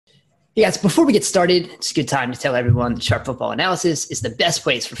Hey guys, before we get started, it's a good time to tell everyone that Sharp Football Analysis is the best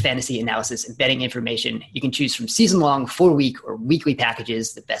place for fantasy analysis and betting information. You can choose from season-long, 4-week, or weekly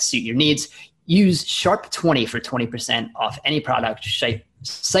packages that best suit your needs. Use Sharp20 for 20% off any product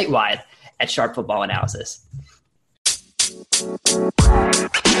site-wide at Sharp Football Analysis.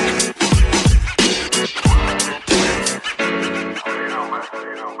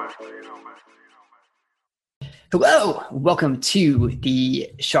 Hello, welcome to the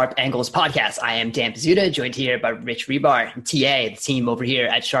Sharp Angles podcast. I am Dan Pizzuta, joined here by Rich Rebar and TA, the team over here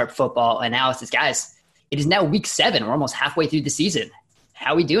at Sharp Football Analysis. Guys, it is now week 7. We're almost halfway through the season.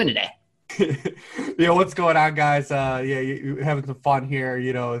 How are we doing today? What's going on, guys? You're having some fun here.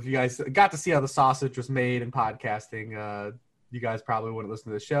 If you guys got to see how the sausage was made in podcasting, you guys probably wouldn't listen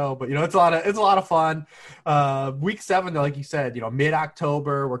to the show, but it's a lot of fun. Week 7, though, like you said,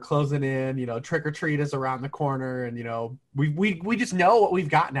 mid-October, we're closing in. Trick or treat is around the corner, and we just know what we've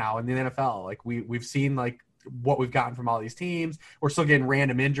got now in the NFL. Like we've seen what we've gotten from all these teams. We're still getting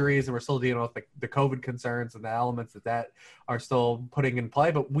random injuries, and we're still dealing with the COVID concerns and the elements that are still putting in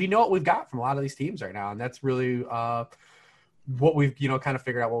play. But we know what we've got from a lot of these teams right now, and that's really what we've kind of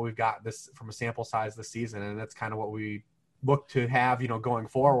figured out what we've got this from a sample size this season, and that's kind of what we look to have, going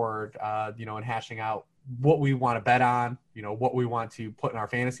forward, and hashing out what we want to bet on, what we want to put in our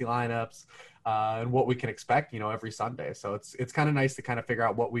fantasy lineups, and what we can expect, every Sunday. So it's kind of nice to kind of figure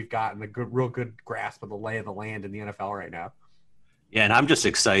out what we've got and real good grasp of the lay of the land in the NFL right now. Yeah, and I'm just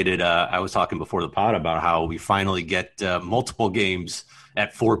excited. I was talking before the pod about how we finally get multiple games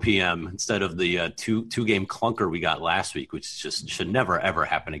at 4 p.m. instead of the two-game clunker we got last week, which just should never, ever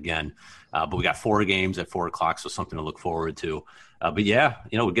happen again. But we got 4 games at 4 o'clock, so something to look forward to. But yeah,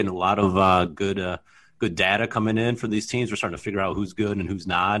 we're getting a lot of good data coming in for these teams. We're starting to figure out who's good and who's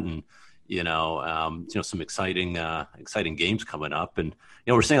not, and some exciting games coming up. And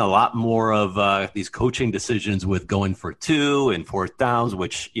we're seeing a lot more of these coaching decisions with going for 2 and 4th downs,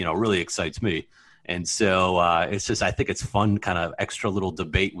 which really excites me. And so it's just, I think it's fun, kind of extra little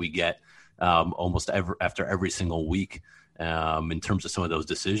debate we get almost after every single week. In terms of some of those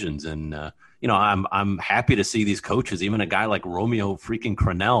decisions. And, I'm happy to see these coaches, even a guy like Romeo freaking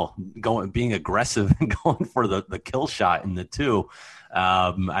Crennel being aggressive and going for the kill shot in the 2.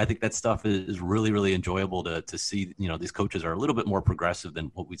 I think that stuff is really, really enjoyable to see. These coaches are a little bit more progressive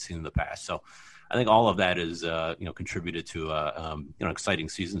than what we've seen in the past. So I think all of that is, contributed to an exciting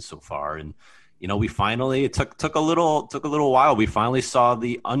season so far. And, we finally, it took a little while. We finally saw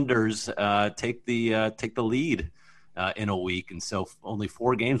the unders take the lead in a week, and so only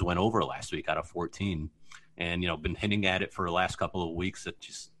 4 games went over last week out of 14, and been hinting at it for the last couple of weeks that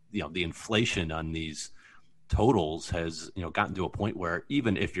just the inflation on these totals has gotten to a point where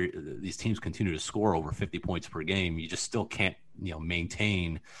even if these teams continue to score over 50 points per game, you just still can't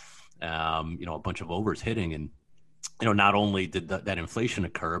maintain a bunch of overs hitting. And not only did that inflation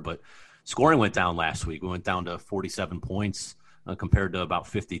occur, but scoring went down last week. We went down to 47 points compared to about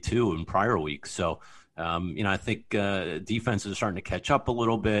 52 in prior weeks. So I think defenses are starting to catch up a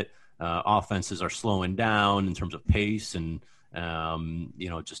little bit. Offenses are slowing down in terms of pace and,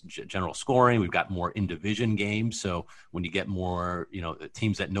 just general scoring. We've got more in-division games. So when you get more,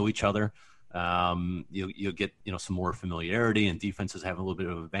 teams that know each other, you'll get, some more familiarity, and defenses have a little bit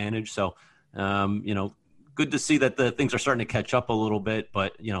of advantage. So, good to see that the things are starting to catch up a little bit.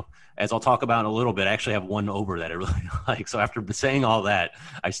 But, as I'll talk about in a little bit, I actually have one over that I really like. So after saying all that,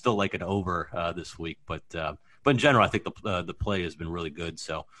 I still like an over this week. But in general, I think the play has been really good.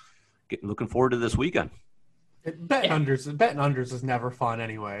 So looking forward to this weekend. Betting unders is never fun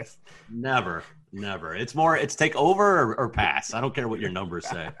anyways. Never. It's take over or pass. I don't care what your numbers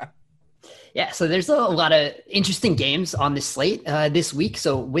say. Yeah, so there's a lot of interesting games on the slate this week.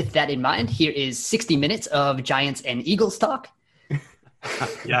 So with that in mind, here is 60 minutes of Giants and Eagles talk.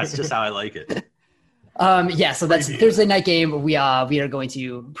 Yeah, it's just how I like it. So that's a Thursday night game. We are going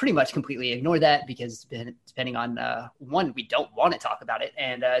to pretty much completely ignore that because depending on one, we don't want to talk about it,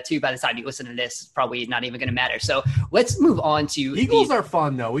 and 2, by the time you listen to this, it's probably not even going to matter. So let's move on to Eagles are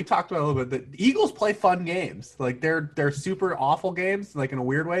fun though. We talked about a little bit. The Eagles play fun games. Like they're super awful games, like in a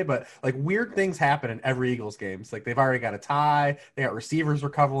weird way, but like weird things happen in every Eagles games. Like they've already got a tie. They got receivers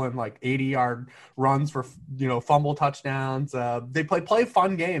recovering like 80-yard runs for fumble touchdowns. They play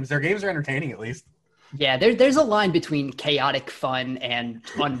fun games. Their games are entertaining at least. Yeah, there's a line between chaotic fun and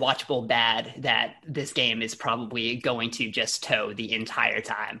unwatchable bad that this game is probably going to just toe the entire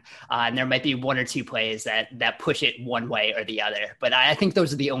time. And there might be 1 or 2 plays that push it one way or the other. But I think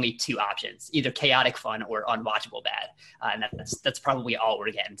those are the only 2 options, either chaotic fun or unwatchable bad. And that's probably all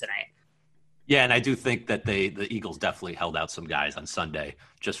we're getting tonight. Yeah, and I do think that the Eagles definitely held out some guys on Sunday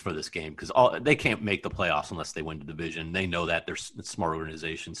just for this game because they can't make the playoffs unless they win the division. They know that they're a smart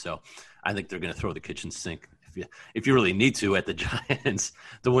organization, so I think they're going to throw the kitchen sink if you really need to at the Giants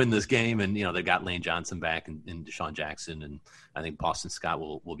to win this game. And they got Lane Johnson back and Deshaun Jackson, and I think Boston Scott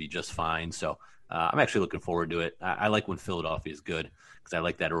will be just fine. So I'm actually looking forward to it. I like when Philadelphia is good because I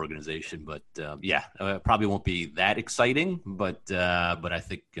like that organization. But probably won't be that exciting. But I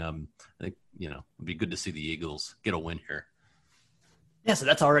think it'd be good to see the Eagles get a win here. Yeah, so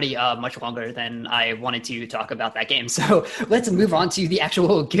that's already much longer than I wanted to talk about that game. So let's move on to the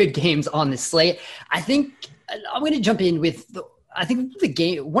actual good games on the slate. I think I'm going to jump in with at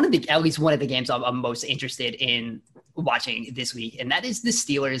least one of the games I'm most interested in watching this week, and that is the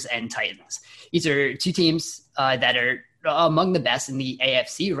Steelers and Titans. These are two teams that are among the best in the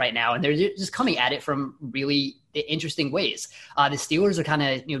AFC right now, and they're just coming at it from really interesting ways. The Steelers are kind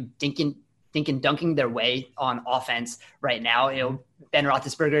of dunking their way on offense right now. Ben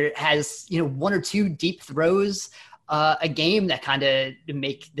Roethlisberger has one or two deep throws a game that kind of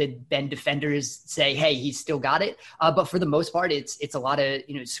make the Ben defenders say, hey, he's still got it. But for the most part, it's a lot of,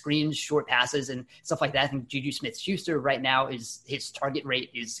 screens, short passes and stuff like that. I think Juju Smith-Schuster right now his target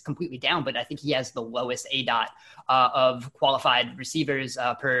rate is completely down, but I think he has the lowest ADOT of qualified receivers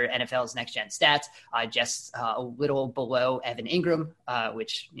per NFL's next gen stats, just a little below Evan Ingram,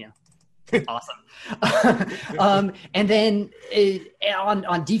 which, awesome. And then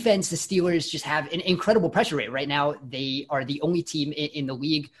on defense, the Steelers just have an incredible pressure rate. Right now, they are the only team in the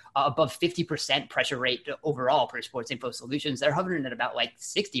league above 50% pressure rate overall per Sports Info Solutions. They're hovering at about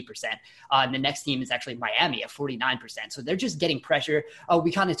 60%. And the next team is actually Miami at 49%. So they're just getting pressure.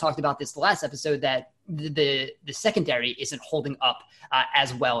 We kind of talked about this the last episode that the secondary isn't holding up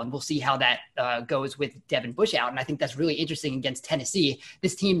as well. And we'll see how that goes with Devin Bush out. And I think that's really interesting against Tennessee,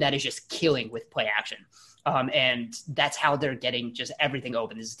 this team that is just killing with play action. And that's how they're getting just everything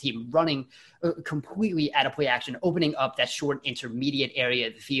open. This is a team running completely out of play action, opening up that short intermediate area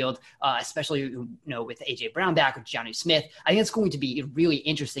of the field, especially with AJ Brown back, with Jonnu Smith. I think it's going to be a really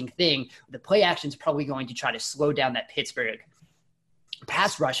interesting thing. The play action is probably going to try to slow down that Pittsburgh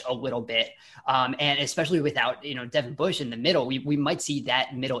pass rush a little bit. And especially without, Devin Bush in the middle, we might see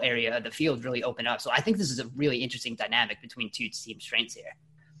that middle area of the field really open up. So I think this is a really interesting dynamic between two team strengths here.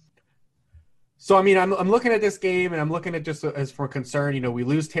 So, I mean, I'm looking at this game and I'm looking at just as for concern, we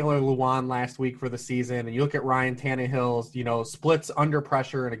lose Taylor Lewan last week for the season, and you look at Ryan Tannehill's, splits under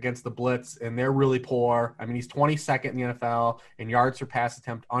pressure and against the blitz, and they're really poor. I mean, he's 22nd in the NFL in yards per pass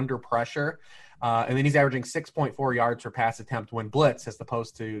attempt under pressure. And then he's averaging 6.4 yards per pass attempt when blitz, as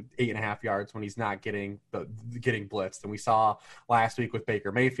opposed to 8.5 yards when he's not getting blitzed. And we saw last week with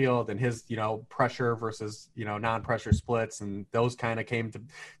Baker Mayfield and his, pressure versus, non-pressure splits, and those kind of came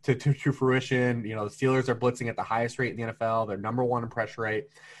to fruition. The Steelers are blitzing at the highest rate in the NFL. They're number one in pressure rate.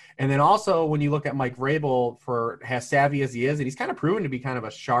 And then also when you look at Mike Vrabel, for as savvy as he is, and he's kind of proven to be kind of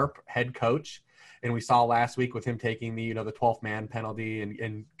a sharp head coach. And we saw last week with him taking the 12th man penalty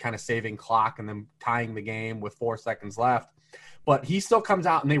and kind of saving clock and then tying the game with 4 seconds left. But he still comes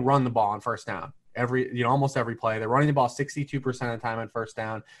out and they run the ball on first down. Almost every play. They're running the ball 62% of the time on first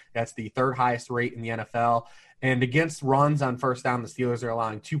down. That's the third highest rate in the NFL. And against runs on first down, the Steelers are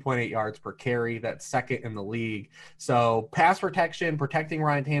allowing 2.8 yards per carry. That's second in the league. So pass protection, protecting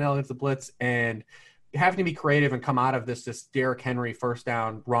Ryan Tannehill against the blitz, and having to be creative and come out of this Derrick Henry first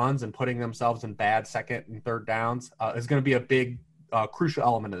down runs and putting themselves in bad second and third downs is going to be a big, crucial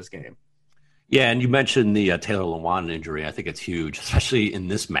element of this game. Yeah, and you mentioned the Taylor Lewan injury. I think it's huge, especially in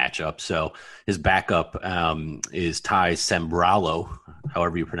this matchup. So his backup is Ty Sambrailo,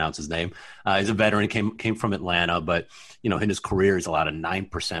 however you pronounce his name. He's a veteran, came from Atlanta, but in his career he's allowed a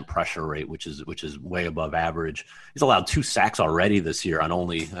 9% pressure rate, which is way above average. He's allowed 2 sacks already this year on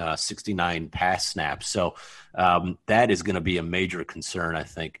only 69 pass snaps. So that is going to be a major concern, I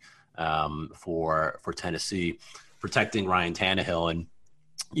think, for Tennessee, protecting Ryan Tannehill. And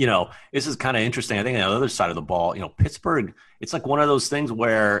this is kind of interesting. I think on the other side of the ball, Pittsburgh, it's like one of those things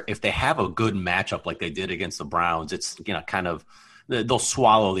where if they have a good matchup like they did against the Browns, it's, kind of, they'll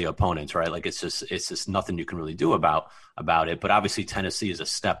swallow the opponents, right? Like it's just nothing you can really do about it. But obviously Tennessee is a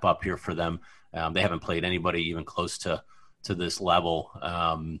step up here for them. They haven't played anybody even close to this level,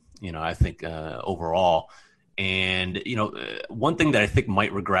 I think overall. And, one thing that I think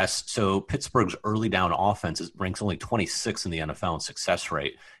might regress, so Pittsburgh's early down offense ranks only 26 in the NFL in success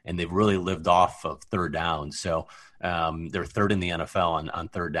rate, and they've really lived off of third downs. So they're third in the NFL on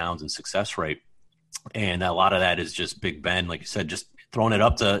third downs in success rate. And a lot of that is just Big Ben, like you said, just throwing it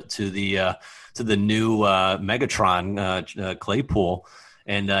up to the new Megatron Claypool.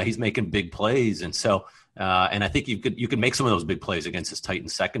 and he's making big plays. And so, and I think you could make some of those big plays against this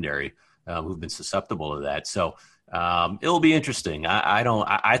Titans secondary, who've been susceptible to that. So it'll be interesting.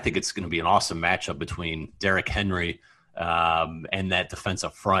 I think it's going to be an awesome matchup between Derrick Henry and that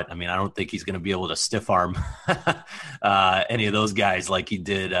defensive front. I mean, I don't think he's going to be able to stiff arm any of those guys like he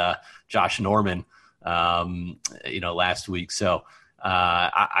did Josh Norman, last week. So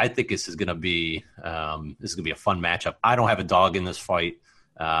I think this is going to be a fun matchup. I don't have a dog in this fight.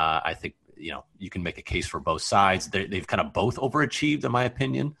 I think you can make a case for both sides. They've kind of both overachieved, in my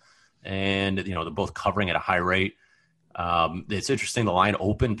opinion, and they're both covering at a high rate. It's interesting. The line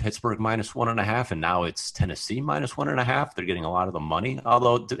opened Pittsburgh -1.5, and now it's Tennessee -1.5. They're getting a lot of the money.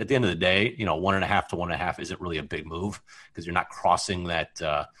 Although at the end of the day, 1.5 to 1.5 isn't really a big move because you're not crossing that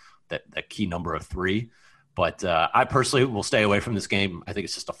key number of 3. But I personally will stay away from this game. I think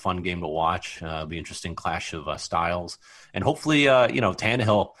it's just a fun game to watch. It'll be an interesting clash of styles, and hopefully,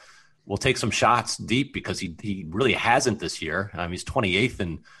 Tannehill will take some shots deep because he really hasn't this year. He's 28th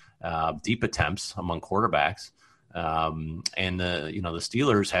in deep attempts among quarterbacks. And the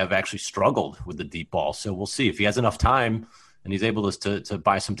Steelers have actually struggled with the deep ball. So we'll see if he has enough time and he's able to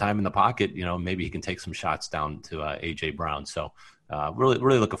buy some time in the pocket. Maybe he can take some shots down to AJ Brown. So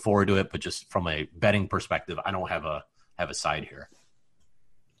really looking forward to it. But just from a betting perspective, I don't have a side here.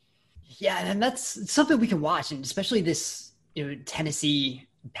 Yeah, and that's something we can watch, and especially this Tennessee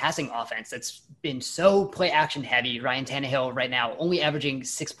passing offense that's been so play action heavy. Ryan Tannehill right now only averaging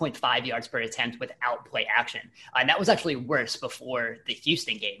 6.5 yards per attempt without play action. And that was actually worse before the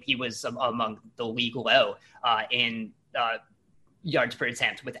Houston game. He was among the league low in yards per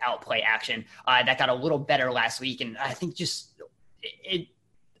attempt without play action. That got a little better last week. And I think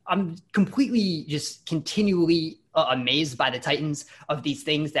I'm completely just continually amazed by the Titans of these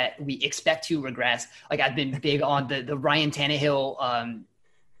things that we expect to regress. Like I've been big on the Ryan Tannehill,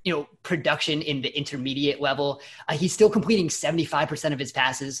 production in the intermediate level. He's still completing 75% of his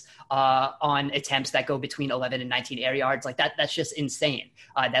passes on attempts that go between 11 and 19 air yards. Like that's just insane.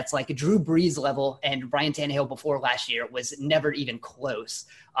 That's like a Drew Brees level. And Ryan Tannehill before last year was never even close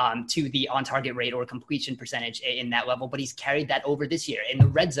to the on-target rate or completion percentage in that level. But he's carried that over this year in the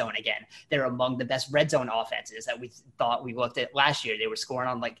red zone again. They're among the best red zone offenses that we thought we looked at last year. They were scoring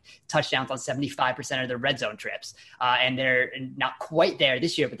on like touchdowns on 75% of their red zone trips. And they're not quite there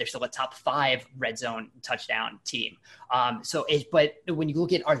this year, but they're still a top 5 red zone touchdown team. But when you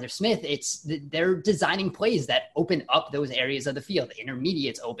look at Arthur Smith, they're designing plays that open up those areas of the field. The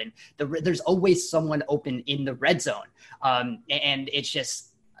intermediate's open. There's always someone open in the red zone. And it's just,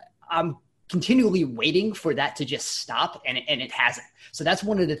 I'm continually waiting for that to just stop, and it hasn't. So that's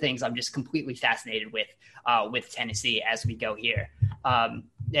one of the things I'm just completely fascinated with Tennessee as we go here.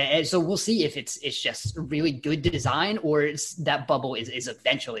 And so we'll see if it's just really good design or that bubble is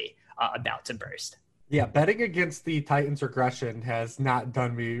eventually about to burst. Yeah, betting against the Titans regression has not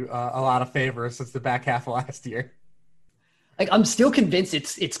done me a lot of favors since the back half of last year. Like I'm still convinced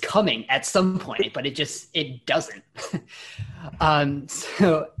it's coming at some point, but it doesn't.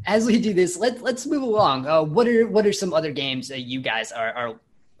 So as we do this, let's move along. What are some other games that you guys are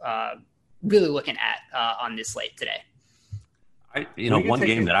really looking at on this slate today? One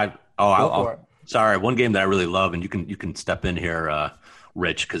game that I really love, and you can step in here,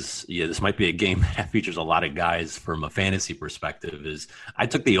 Rich, because this might be a game that features a lot of guys from a fantasy perspective. Is I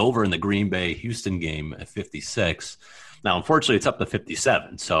took the over in the Green Bay Houston game at 56. Now, unfortunately, it's up to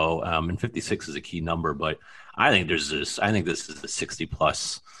 57. So, and 56 is a key number, but I think this is a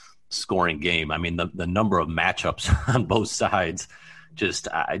 60+ scoring game. I mean, the number of matchups on both sides just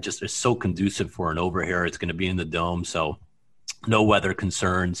is so conducive for an over here. It's going to be in the dome, so no weather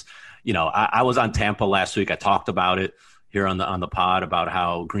concerns. I was on Tampa last week. I talked about it here on the pod about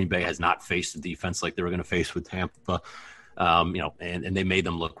how Green Bay has not faced a defense like they were going to face with Tampa. And they made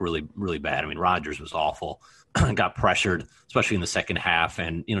them look really, really bad. I mean, Rodgers was awful. Got pressured, especially in the second half.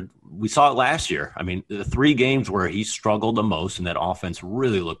 And, we saw it last year. I mean, the 3 games where he struggled the most and that offense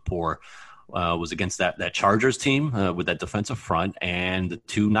really looked poor was against that Chargers team with that defensive front and the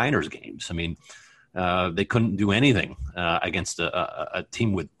 2 Niners games. I mean, they couldn't do anything against a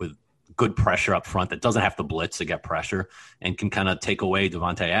team with good pressure up front that doesn't have to blitz to get pressure and can kind of take away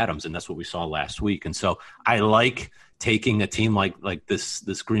Devontae Adams. And that's what we saw last week. And so I like taking a team like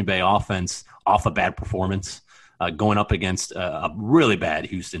this Green Bay offense off a bad performance, going up against a really bad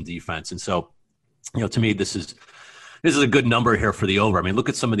Houston defense. And so, to me, this is a good number here for the over. I mean, look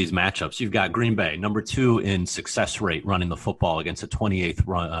at some of these matchups. You've got Green Bay, number 2 in success rate running the football against a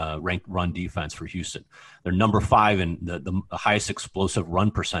 28th ranked run defense for Houston. They're number 5 in the highest explosive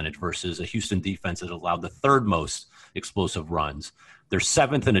run percentage versus a Houston defense that allowed the 3rd most explosive runs. They're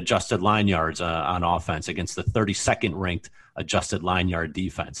 7th in adjusted line yards on offense against the 32nd ranked adjusted line yard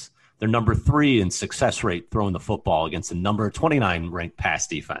defense. They're number 3 in success rate throwing the football against the number 29 ranked pass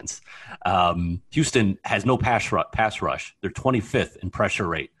defense. Houston has no pass rush. They're 25th in pressure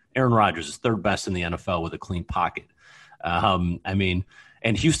rate. Aaron Rodgers is 3rd best in the NFL with a clean pocket. And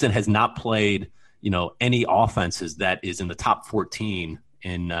Houston has not played, any offenses that is in the top 14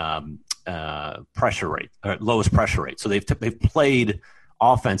 in pressure rate, or lowest pressure rate. So they've played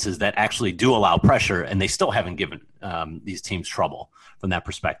offenses that actually do allow pressure, and they still haven't given these teams trouble from that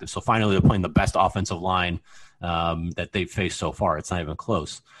perspective. So finally, they're playing the best offensive line that they've faced so far. It's not even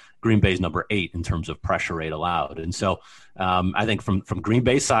close. Green Bay's number 8 in terms of pressure rate allowed. And so I think from Green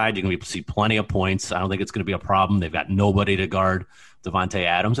Bay's side, you're going to see plenty of points. I don't think it's going to be a problem. They've got nobody to guard Devontae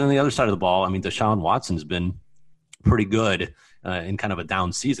Adams. And on the other side of the ball, Deshaun Watson's been pretty good in kind of a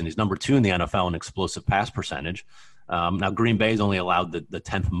down season. He's number 2 in the NFL in explosive pass percentage. Now, Green Bay's only allowed the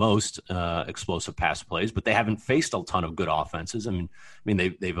 10th most explosive pass plays, but they haven't faced a ton of good offenses.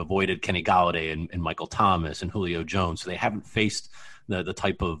 They've avoided Kenny Golladay and Michael Thomas and Julio Jones, so they haven't faced the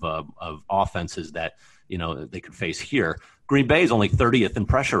type of offenses that they could face here. Green Bay is only 30th in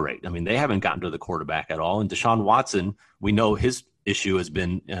pressure rate. They haven't gotten to the quarterback at all. And Deshaun Watson, we know his issue has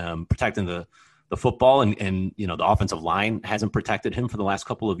been protecting the football, and the offensive line hasn't protected him for the last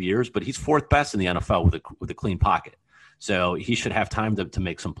couple of years, but he's 4th best in the NFL with a clean pocket. So he should have time to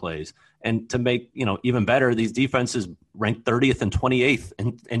make some plays. And to make, even better, these defenses rank 30th and 28th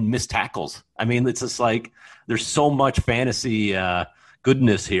in missed tackles. It's just like there's so much fantasy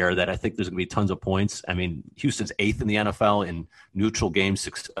goodness here that I think there's going to be tons of points. Houston's 8th in the NFL in neutral game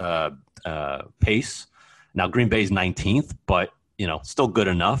pace. Now, Green Bay's 19th, but still good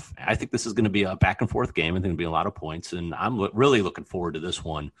enough. I think this is going to be a back and forth game. I think there'll be a lot of points, and I'm really looking forward to this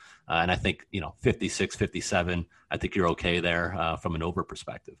one. And I think, 56, 57, I think you're okay there from an over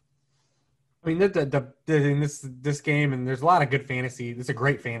perspective. This game, and there's a lot of good fantasy. It's a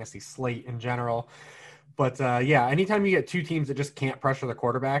great fantasy slate in general. But anytime you get 2 teams that just can't pressure the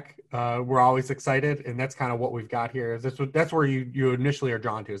quarterback, we're always excited, and that's kind of what we've got here. That's where you initially are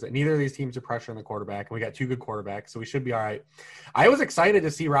drawn to, is that neither of these teams are pressuring the quarterback, and we got 2 good quarterbacks, so we should be all right. I was excited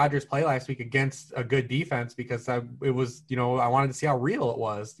to see Rodgers play last week against a good defense because I wanted to see how real it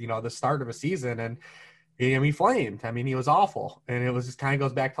was, the start of a season, and he flamed. He was awful. And it was just kind of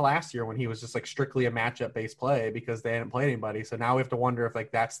goes back to last year when he was just like strictly a matchup based play because they hadn't played anybody. So now we have to wonder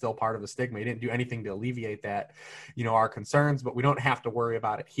if that's still part of the stigma. He didn't do anything to alleviate that, our concerns, but we don't have to worry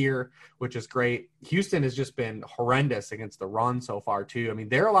about it here, which is great. Houston has just been horrendous against the run so far too.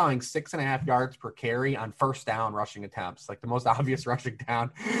 They're allowing 6.5 yards per carry on first down rushing attempts, like the most obvious rushing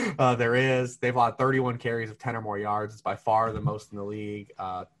down there is. They've allowed 31 carries of 10 or more yards. It's by far the most in the league.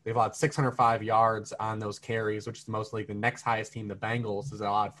 They've allowed 605 yards on those carries, which is the most league. The next highest team, the Bengals, has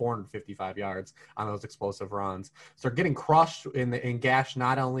allowed 455 yards on those explosive runs. So they're getting crushed in gash,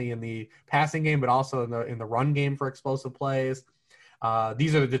 not only in the passing game, but also in the run game for explosive plays.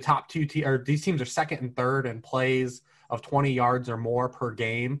 These are the top 2 these teams are 2nd and 3rd in plays of 20 yards or more per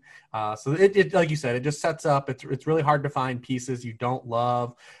game. So it like you said, it just sets up. It's really hard to find pieces you don't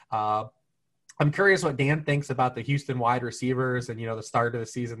love. I'm curious what Dan thinks about the Houston wide receivers and, the start of the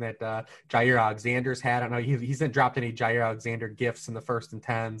season that Jair Alexander's had. I don't know. He hasn't dropped any Jair Alexander gifts in the 1st and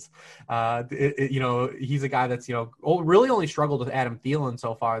 10s. He's a guy that's, really only struggled with Adam Thielen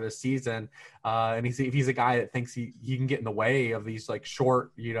so far this season. And he's a guy that thinks he can get in the way of these like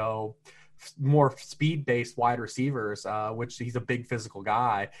short, more speed-based wide receivers, which he's a big physical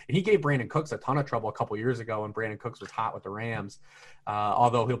guy. And he gave Brandon Cooks a ton of trouble a couple years ago when Brandon Cooks was hot with the Rams.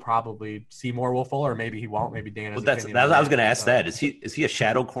 Although he'll probably see more Will Fuller, maybe he won't. Maybe Dan has I was going to ask that. Is he a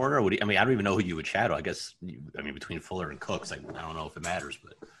shadow corner? Or I don't even know who you would shadow. I guess, between Fuller and Cooks, I don't know if it matters.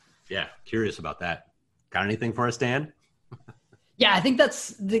 But, yeah, curious about that. Got anything for us, Dan? Yeah, I think that's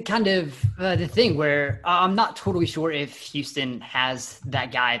the kind of the thing where I'm not totally sure if Houston has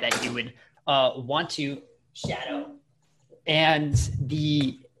that guy that he would want to shadow. And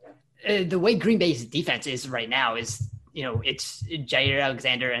the way Green Bay's defense is right now is, it's Jair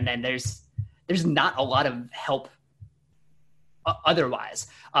Alexander, and then there's not a lot of help otherwise.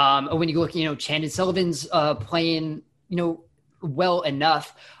 When you look, Chandon Sullivan's playing, well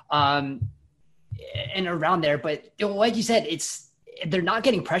enough and around there, but like you said, they're not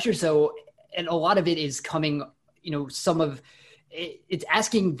getting pressure. So, and a lot of it is coming, it's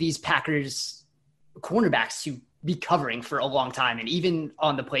asking these Packers cornerbacks to be covering for a long time. And even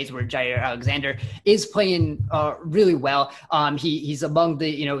on the plays where Jair Alexander is playing really well, he's among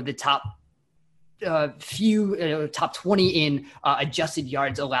the, the top top 20 in adjusted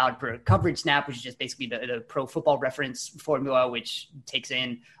yards allowed per coverage snap, which is just basically the Pro Football Reference formula, which takes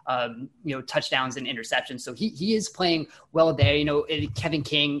in touchdowns and interceptions. So he is playing well there. Kevin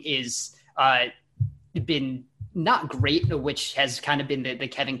King is been not great, which has kind of been the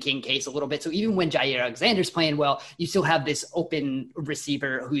Kevin King case a little bit. So even when Jair Alexander's playing well, you still have this open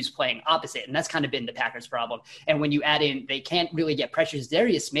receiver who's playing opposite. And that's kind of been the Packers' problem. And when you add in, they can't really get pressures.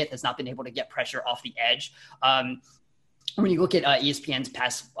 Darius Smith has not been able to get pressure off the edge. When you look at ESPN's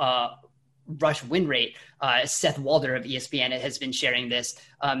pass rush win rate, Seth Walder of ESPN has been sharing this.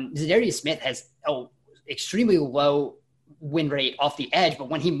 Darius Smith has extremely low win rate off the edge, but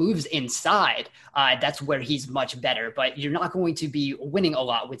when he moves inside, that's where he's much better. But you're not going to be winning a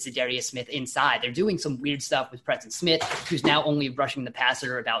lot with Za'Darius Smith inside. They're doing some weird stuff with Preston Smith, who's now only rushing the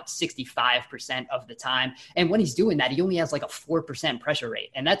passer about 65% of the time. And when he's doing that, he only has like a 4% pressure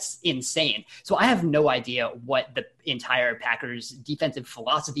rate, and that's insane. So I have no idea what the entire Packers defensive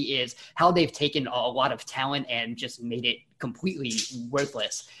philosophy is, how they've taken a lot of talent and just made it completely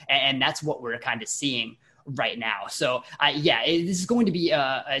worthless. And that's what we're kind of seeing right now. So this is going to be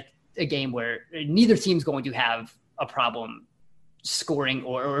a game where neither team's going to have a problem scoring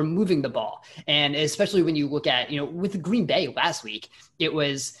or moving the ball. And especially when you look at, with Green Bay last week, it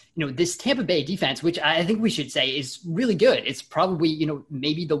was, this Tampa Bay defense, which I think we should say is really good. It's probably,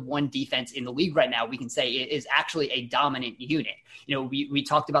 maybe the one defense in the league right now we can say is actually a dominant unit. We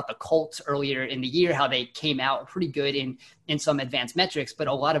talked about the Colts earlier in the year, how they came out pretty good in some advanced metrics, but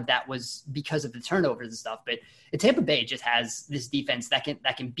a lot of that was because of the turnovers and stuff. But Tampa Bay just has this defense that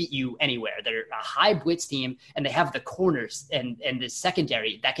can beat you anywhere. They're a high blitz team, and they have the corners and the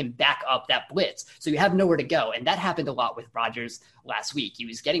secondary that can back up that blitz. So you have nowhere to go. And that happened a lot with Rodgers last week. He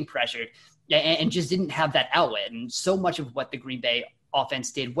was getting pressured and just didn't have that outlet. And so much of what the Green Bay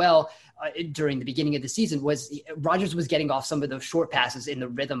offense did well during the beginning of the season was Rodgers was getting off some of those short passes in the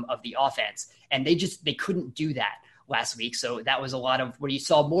rhythm of the offense. And they couldn't do that last week. So that was a lot of where you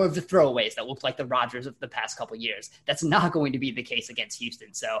saw more of the throwaways that looked like the Rodgers of the past couple of years. That's not going to be the case against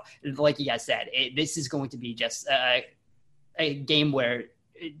Houston. So like you guys said, this is going to be just a game where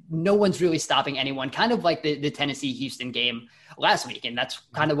no one's really stopping anyone, kind of like the Tennessee-Houston game last week. And that's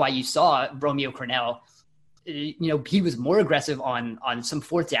kind of why you saw Romeo Crennel. He was more aggressive on some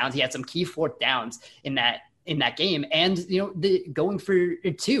fourth downs. He had some key fourth downs in that game. And, going for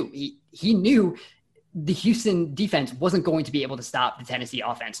two, he knew the Houston defense wasn't going to be able to stop the Tennessee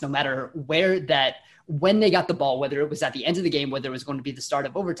offense, no matter when they got the ball, whether it was at the end of the game, whether it was going to be the start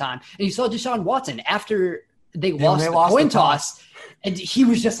of overtime. And you saw Deshaun Watson after they lost the coin toss, and he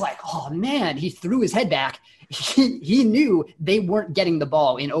was just like, oh man, he threw his head back. He knew they weren't getting the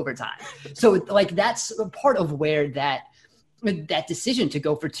ball in overtime. So like, that's a part of where that decision to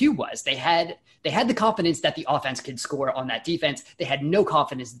go for two was. They had the confidence that the offense could score on that defense. They had no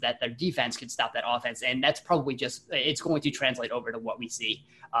confidence that their defense could stop that offense. And that's probably it's going to translate over to what we see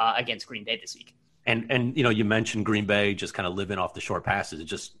against Green Bay this week. And you mentioned Green Bay just kind of living off the short passes. It's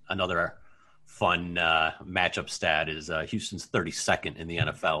just another fun matchup stat is Houston's 32nd in the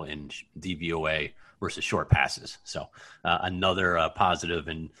NFL in DVOA versus short passes. So another positive.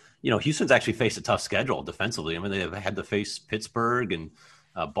 And, Houston's actually faced a tough schedule defensively. I mean, they've had to face Pittsburgh and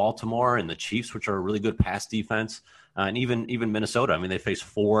Baltimore and the Chiefs, which are a really good pass defense. And even Minnesota. I mean, they face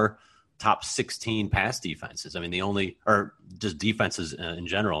 4 top 16 pass defenses. I mean, just defenses in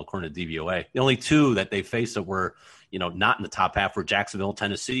general, according to DVOA. The only 2 that they faced that were, not in the top half were Jacksonville,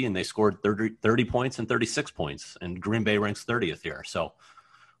 Tennessee, and they scored 30 points and 36 points. And Green Bay ranks 30th here. So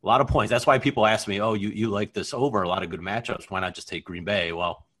a lot of points. That's why people ask me, oh, you like this over, a lot of good matchups. Why not just take Green Bay?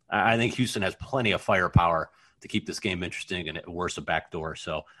 Well, I think Houston has plenty of firepower to keep this game interesting, and worse, a backdoor.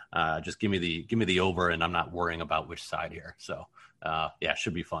 So just give me the over, and I'm not worrying about which side here. So it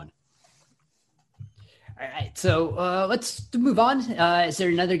should be fun. All right, so let's move on. Is there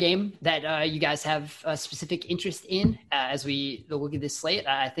another game that you guys have a specific interest in as we look at this slate?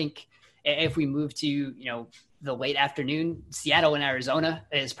 I think if we move to the late afternoon, Seattle and Arizona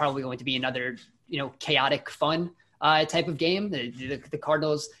is probably going to be another chaotic, fun type of game. The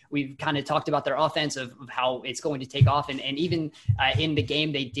Cardinals, we've kind of talked about their offense of how it's going to take off. And even in the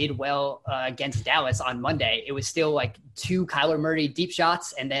game they did well against Dallas on Monday, it was still like 2 Kyler Murray deep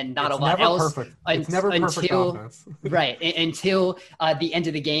shots and then not a lot else. It's never perfect offense. Right. Until the end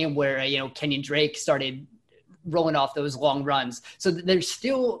of the game where, Kenyon Drake started rolling off those long runs. So there's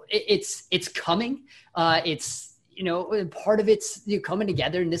still, it's coming. It's, part of it's coming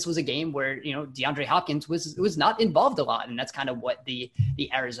together. And this was a game where, DeAndre Hopkins was not involved a lot. And that's kind of what the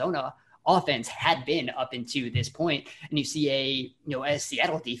Arizona offense had been up into this point. And you see a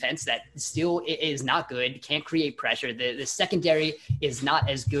Seattle defense that still is not good, can't create pressure. The secondary is not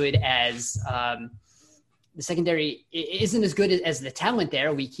as good as the secondary isn't as good as the talent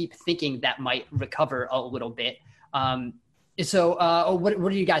there. We keep thinking that might recover a little bit. So what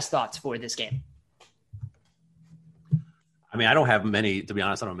are you guys' thoughts for this game? I mean, I don't have many, to be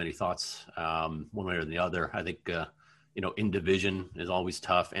honest, I don't have many thoughts one way or the other. I think, in division is always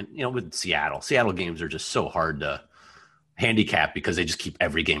tough. And, with Seattle games are just so hard to handicap because they just keep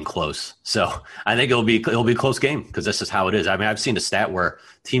every game close. So I think it'll be a close game because this is how it is. I mean, I've seen a stat where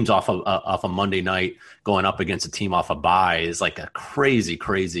teams off a Monday night going up against a team off a bye is like a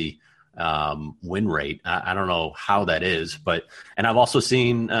crazy win rate. I don't know how that is, and I've also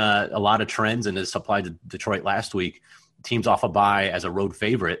seen a lot of trends, and this applied to Detroit last week. Teams off a bye as a road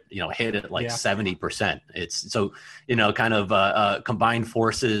favorite, hit it like 70%. It's so, kind of combined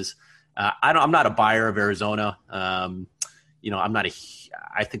forces. I'm not a buyer of Arizona. I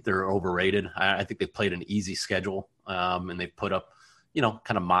think they're overrated. I think they've played an easy schedule, and they've put up,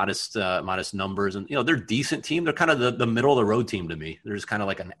 kind of modest numbers. And, they're a decent team. They're kind of the middle of the road team to me. They're just kind of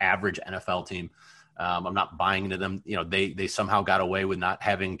like an average NFL team. I'm not buying into them. They somehow got away with not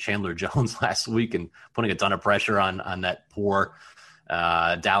having Chandler Jones last week and putting a ton of pressure on that poor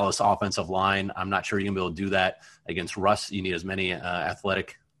Dallas offensive line. I'm not sure you're going to be able to do that against Russ. You need as many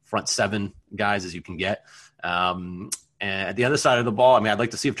athletic front seven guys as you can get. And at the other side of the ball, I mean, I'd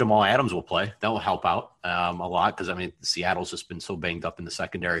like to see if Jamal Adams will play. That will help out a lot because, I mean, Seattle's just been so banged up in the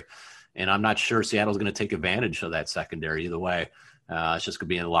secondary. And I'm not sure Seattle's going to take advantage of that secondary either way. It's just going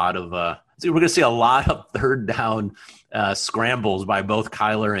to be a lot of we're going to see a lot of third down scrambles by both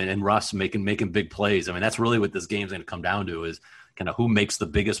Kyler and Russ making big plays. I mean, that's really what this game's going to come down to is kind of who makes the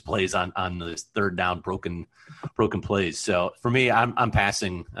biggest plays on this third down broken plays. So for me, I'm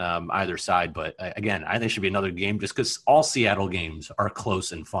passing either side. But again, I think it should be another game just because all Seattle games are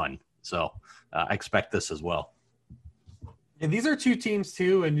close and fun. So I expect this as well. And these are two teams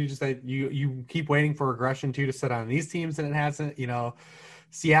too, and you keep waiting for regression too to sit on these teams, and it hasn't.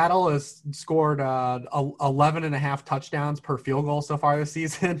 Seattle has scored 11 and a half touchdowns per field goal so far this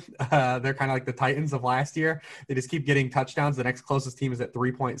season. They're kind of like the Titans of last year. They just keep getting touchdowns. The next closest team is at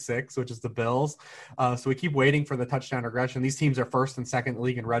 3.6, which is the Bills. So we keep waiting for the touchdown regression. These teams are first and second in the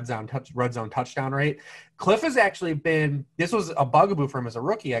league in red zone touchdown rate. Cliff has actually been – this was a bugaboo for him as a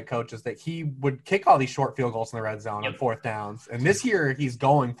rookie head coach, is that he would kick all these short field goals in the red zone on fourth downs. And this year he's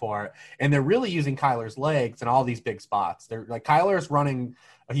going for it. And they're really using Kyler's legs in all these big spots. They're like Kyler's running –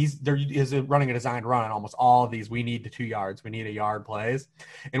 he's running a designed run on almost all of these. We need the 2 yards. We need a yard plays.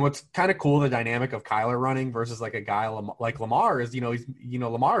 And what's kind of cool, the dynamic of Kyler running versus like a guy like Lamar is,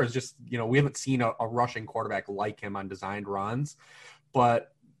 Lamar is just, we haven't seen a rushing quarterback like him on designed runs, but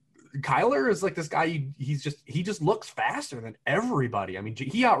Kyler is like this guy. He just looks faster than everybody. I mean,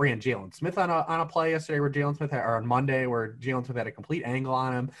 he outran Jalen Smith on a play yesterday where on Monday where Jalen Smith had a complete angle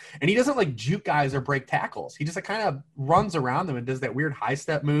on him, and he doesn't like juke guys or break tackles. He just like kind of runs around them and does that weird high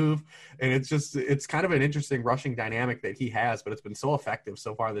step move, and it's kind of an interesting rushing dynamic that he has. But it's been so effective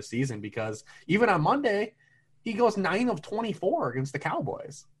so far this season because even on Monday, he goes 9 of 24 against the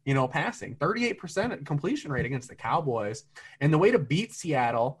Cowboys. Passing 38% completion rate against the Cowboys, and the way to beat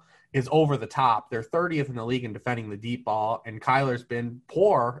Seattle is over the top. They're 30th in the league in defending the deep ball, and Kyler's been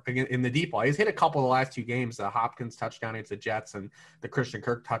poor in the deep ball. He's hit a couple of the last 2 games, the Hopkins touchdown against the Jets and the Christian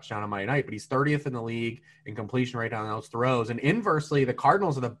Kirk touchdown on Monday night, but he's 30th in the league in completion rate on those throws. And inversely, the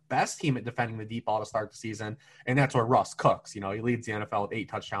Cardinals are the best team at defending the deep ball to start the season, and that's where Russ cooks. He leads the NFL with 8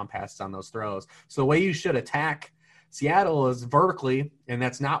 touchdown passes on those throws. So the way you should attack Seattle is vertically, and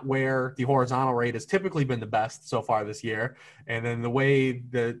that's not where the horizontal rate has typically been the best so far this year. And then the way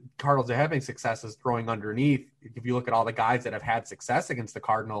the Cardinals are having success is throwing underneath. If you look at all the guys that have had success against the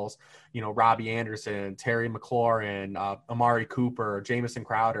Cardinals, Robbie Anderson, Terry McLaurin, Amari Cooper, Jamison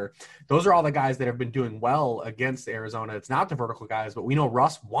Crowder, those are all the guys that have been doing well against Arizona. It's not the vertical guys, but we know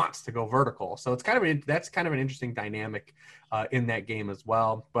Russ wants to go vertical. So it's that's kind of an interesting dynamic in that game as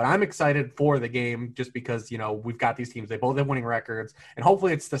well. But I'm excited for the game just because, we've got these teams. They both have winning records. And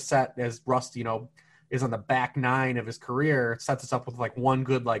hopefully it's the set as Russ, is on the back 9 of his career. It sets us up with like one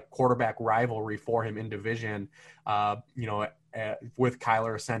good like quarterback rivalry for him in division, with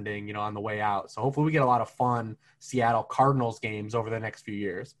Kyler ascending, on the way out. So hopefully we get a lot of fun Seattle Cardinals games over the next few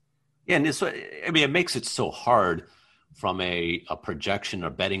years. Yeah, and it makes it so hard from a projection or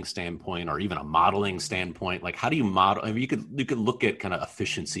betting standpoint or even a modeling standpoint. Like, how do you model? I mean, you could look at kind of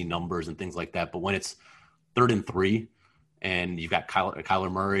efficiency numbers and things like that, but when it's 3rd and 3 and you've got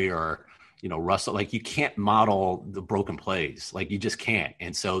Kyler Murray or Russell, like you can't model the broken plays, like you just can't.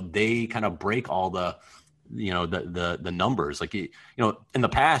 And so they kind of break all the numbers. Like, in the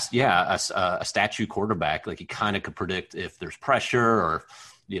past, a statue quarterback, like you kind of could predict if there's pressure or,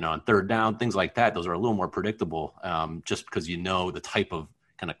 on third down, things like that. Those are a little more predictable, just because the type of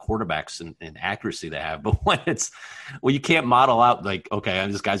kind of quarterbacks and accuracy they have. But when you can't model out, like, okay,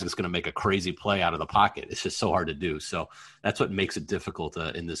 this guy's just going to make a crazy play out of the pocket. It's just so hard to do. So that's what makes it difficult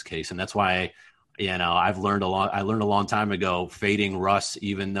in this case. And that's why, I learned a long time ago, fading Russ,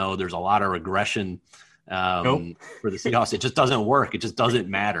 even though there's a lot of regression for the Seahawks, it just doesn't work. It just doesn't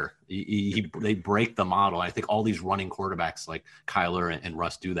matter. They break the model. I think all these running quarterbacks like Kyler and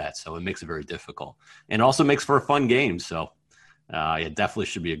Russ do that. So it makes it very difficult, and also makes for a fun game. So it definitely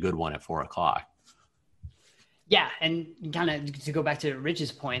should be a good one at 4:00. Yeah, and kind of to go back to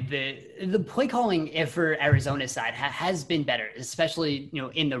Rich's point, the play calling for Arizona's side has been better, especially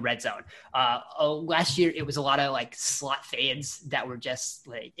in the red zone. Last year it was a lot of like slot fades that were just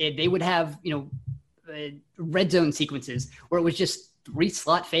like they would have red zone sequences where it was just 3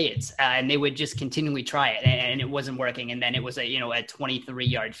 slot fades, and they would just continually try it, and it wasn't working. And then it was a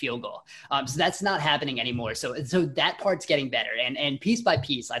 23-yard field goal. So that's not happening anymore. So that part's getting better, and piece by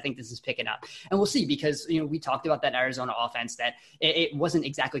piece, I think this is picking up. And we'll see, because we talked about that Arizona offense that it wasn't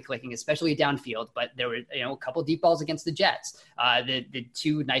exactly clicking, especially downfield. But there were a couple deep balls against the Jets, the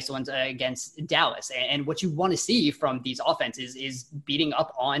 2 nice ones against Dallas. And what you want to see from these offenses is beating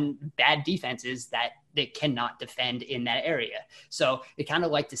up on bad defenses that they cannot defend in that area. So they kind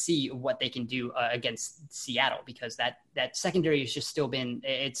of like to see what they can do against Seattle, because that secondary has just still been,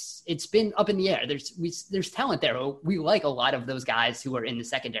 it's been up in the air. There's talent there. We like a lot of those guys who are in the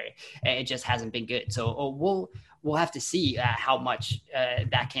secondary. It just hasn't been good. So we'll have to see how much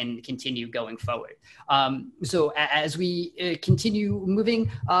that can continue going forward. So as we continue moving,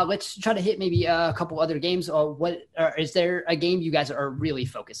 let's try to hit maybe a couple other games. Is there a game you guys are really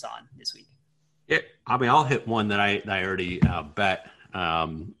focused on this week? Yeah, I'll hit one that I already bet.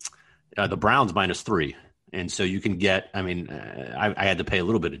 The Browns -3. And so you can get, I had to pay a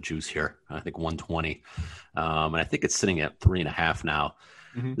little bit of juice here. I think 120. And I think it's sitting at 3.5 now.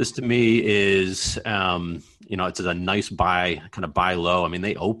 Mm-hmm. This to me is, it's a nice buy low.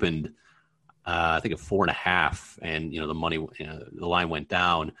 They opened, I think at 4.5, and, the money, the line went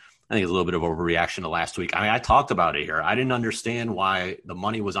down. I think it's a little bit of overreaction to last week. I talked about it here. I didn't understand why the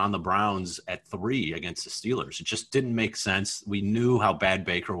money was on the Browns at 3 against the Steelers. It just didn't make sense. We knew how bad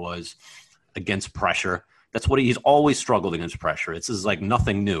Baker was against pressure. That's what he's always struggled against pressure. This is like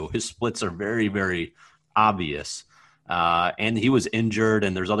nothing new. His splits are very, very obvious. And he was injured,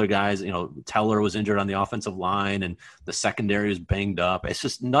 and there's other guys, Teller was injured on the offensive line, and the secondary was banged up. It's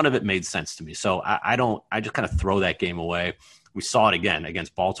just, none of it made sense to me. So I just kind of throw that game away. We saw it again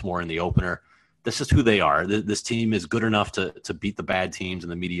against Baltimore in the opener. This is who they are. This team is good enough to beat the bad teams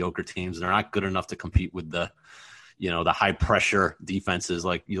and the mediocre teams. They're not good enough to compete with the high pressure defenses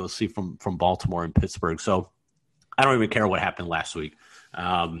like you'll see from Baltimore and Pittsburgh. So I don't even care what happened last week.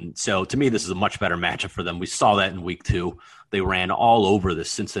 So to me, this is a much better matchup for them. We saw that in week 2. They ran all over the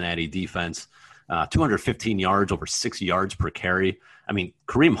Cincinnati defense, 215 yards, over 6 yards per carry.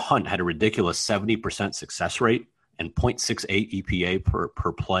 Kareem Hunt had a ridiculous 70% success rate and 0.68 EPA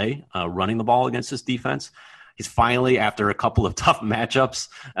per play running the ball against this defense. He's finally, after a couple of tough matchups,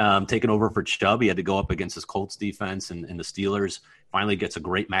 taken over for Chubb. He had to go up against his Colts defense and the Steelers. Finally gets a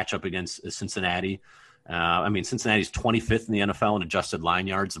great matchup against Cincinnati. Cincinnati's 25th in the NFL in adjusted line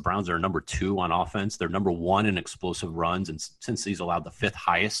yards. The Browns are number 2 on offense. They're number 1 in explosive runs, and Cincy's allowed the 5th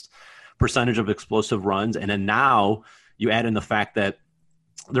highest percentage of explosive runs. And then now you add in the fact that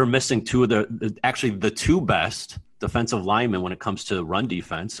they're missing 2 of the 2 best defensive linemen when it comes to run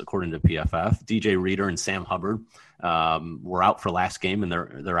defense, according to PFF. DJ Reader and Sam Hubbard were out for last game, and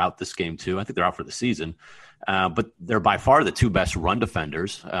they're out this game too. I think they're out for the season. But they're by far the 2 best run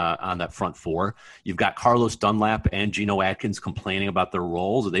defenders on that front 4. You've got Carlos Dunlap and Geno Atkins complaining about their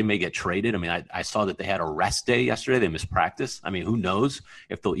roles. They may get traded. I saw that they had a rest day yesterday. They missed practice. Who knows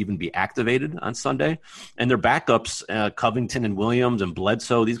if they'll even be activated on Sunday. And their backups, Covington and Williams and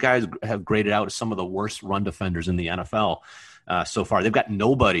Bledsoe, these guys have graded out as some of the worst run defenders in the NFL. So far. They've got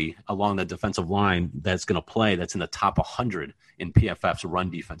nobody along the defensive line that's going to play that's in the top 100 in PFF's run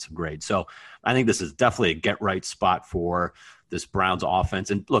defensive grade. So I think this is definitely a get-right spot for this Browns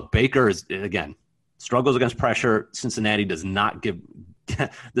offense. And look, Baker is, again, struggles against pressure. Cincinnati does not get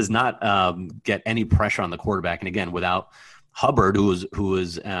any pressure on the quarterback. And again, without Hubbard, who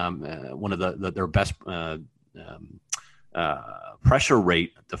is one of their best pressure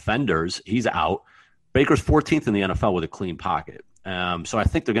rate defenders, he's out. Baker's 14th in the NFL with a clean pocket. So I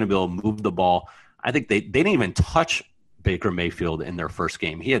think they're going to be able to move the ball. I think they didn't even touch Baker Mayfield in their first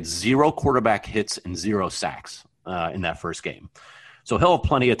game. He had 0 quarterback hits and 0 sacks in that first game. So he'll have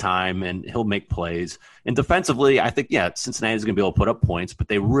plenty of time, and he'll make plays. And defensively, I think, Cincinnati's going to be able to put up points, but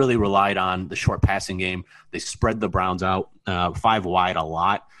they really relied on the short passing game. They spread the Browns out 5 wide a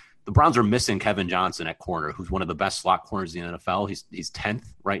lot. The Browns are missing Kevin Johnson at corner, who's one of the best slot corners in the NFL. He's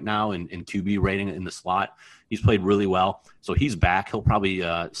 10th right now in QB rating in the slot. He's played really well. So he's back. He'll probably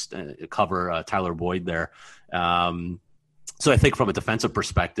cover Tyler Boyd there. So I think from a defensive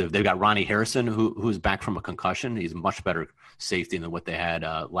perspective, they've got Ronnie Harrison, who's back from a concussion. He's a much better safety than what they had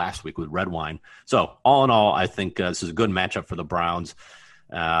last week with Redwine. So all in all, I think this is a good matchup for the Browns.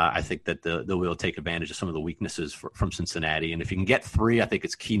 I think that they'll be able to take advantage of some of the weaknesses from Cincinnati. And if you can get 3, I think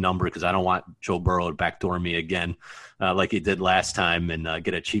it's a key number, because I don't want Joe Burrow to backdoor me again like he did last time and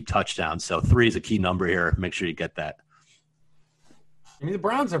get a cheap touchdown. So 3 is a key number here. Make sure you get that. I mean, the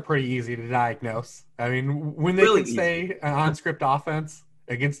Browns are pretty easy to diagnose. I mean, when they can stay on script offense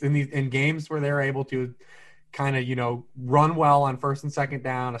in games where they're able to kind of, run well on first and second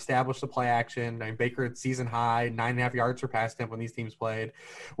down, establish the play action. I mean, Baker at season high, 9.5 yards per pass attempt when these teams played.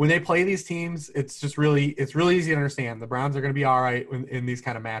 When they play these teams, it's really easy to understand. The Browns are going to be all right in these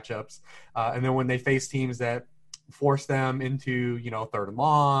kind of matchups. And then when they face teams that force them into, third and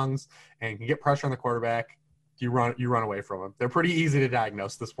longs and can get pressure on the quarterback, you run away from them. They're pretty easy to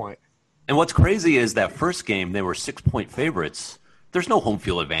diagnose at this point. And what's crazy is that first game, they were 6-point favorites. There's no home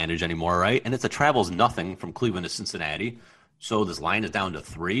field advantage anymore, right? And it's a travels nothing from Cleveland to Cincinnati. So this line is down to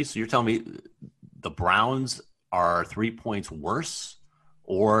 3. So you're telling me the Browns are 3 points worse,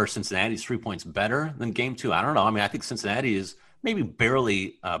 or Cincinnati's 3 points better than game 2? I don't know. I mean, I think Cincinnati is maybe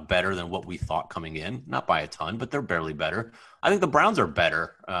barely better than what we thought coming in. Not by a ton, but they're barely better. I think the Browns are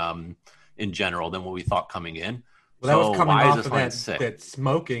better in general than what we thought coming in. Well, that was coming off of that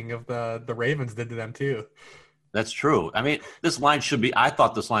smoking of the Ravens did to them too. That's true. I mean, this line should be – I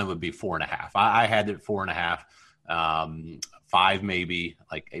thought this line would be 4.5. I had it 4.5, 5 maybe.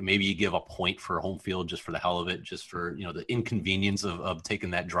 Like maybe you give a point for home field just for the hell of it, just for, the inconvenience of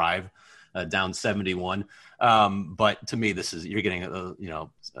taking that drive down 71. But to me, you're getting,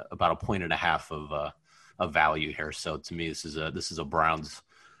 about 1.5 of value here. So to me, this is a Browns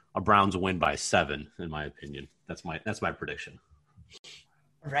win by 7, in my opinion. That's my prediction.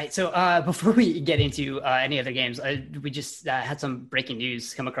 Right. So before we get into any other games, we just had some breaking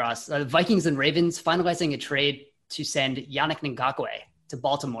news come across. Vikings and Ravens finalizing a trade to send Yannick Ngakoue to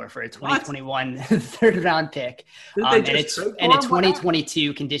Baltimore for a 2021 third-round pick and a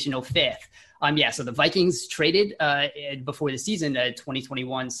 2022 conditional 5th. So the Vikings traded before the season a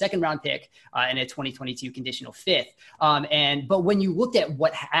 2021 second-round pick and a 2022 conditional 5th. But when you looked at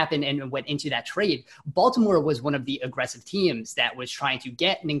what happened and went into that trade, Baltimore was one of the aggressive teams that was trying to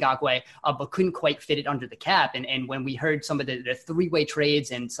get Ngakoue, but couldn't quite fit it under the cap. And when we heard some of the three-way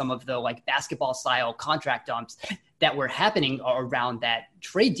trades and some of the basketball-style contract dumps that were happening around that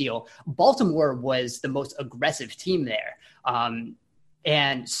trade deal, Baltimore was the most aggressive team there.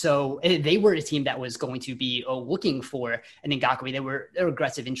 And so they were a team that was going to be looking for an Ngakoue. They were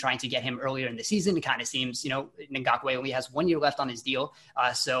aggressive in trying to get him earlier in the season. It kind of seems, Ngakoue only has 1 year left on his deal.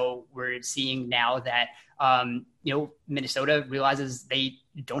 So we're seeing now that, Minnesota realizes they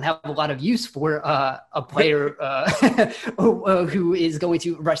don't have a lot of use for a player who is going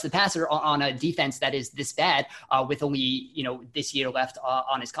to rush the passer on a defense that is this bad with only, this year left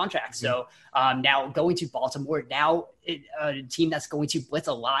on his contract. So now going to Baltimore, now a team that's going to blitz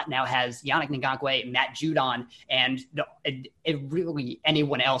a lot now has Yannick Ngakoue, Matt Judon, and really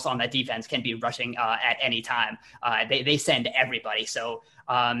anyone else on that defense can be rushing at any time. They send everybody. So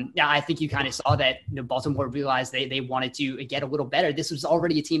I think you kind of saw that Baltimore realized they wanted to get a little better. This was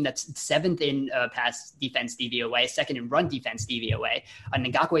already a team that's 7th in pass defense DVOA, 2nd in run defense DVOA.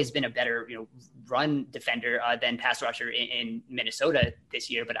 Ngakoue has been a better run defender than pass rusher in Minnesota this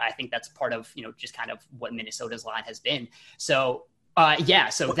year, but I think that's part of just kind of what Minnesota's line has been. So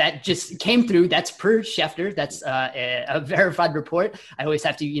so that just came through. That's per Schefter. That's a verified report. I always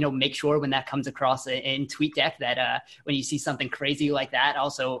have to, make sure when that comes across in TweetDeck that when you see something crazy like that,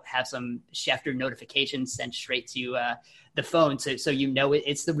 also have some Schefter notifications sent straight to the phone. So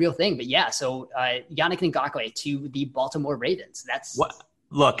it's the real thing. But so Yannick Ngakoue to the Baltimore Ravens. That's what.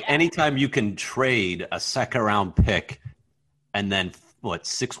 Look, anytime you can trade a second-round pick and then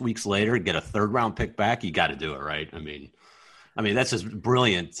 6 weeks later get a third-round pick back, you got to do it, right? I mean, that's just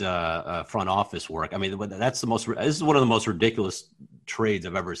brilliant front office work. I mean, this is one of the most ridiculous trades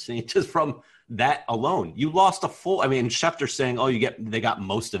I've ever seen, just from that alone. You lost Schefter's saying, they got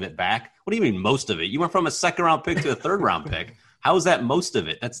most of it back. What do you mean most of it? You went from a second round pick to a third round pick. How is that most of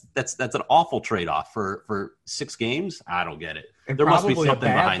it? That's an awful trade-off for 6 games. I don't get it. And there must be probably something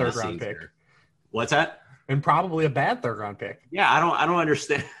a bad behind the third-round scenes pick. here. What's that? And probably a bad third-round pick. Yeah, I don't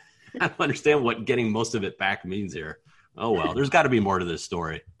understand. I don't understand what getting most of it back means here. Oh well, there's got to be more to this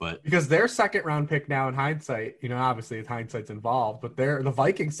story, but because their second-round pick now, in hindsight, obviously hindsight's involved, but the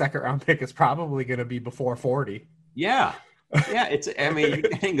Vikings' second-round pick is probably going to be before 40. Yeah. You're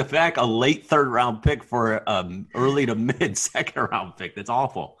getting back a late third-round pick for early to mid second-round pick. That's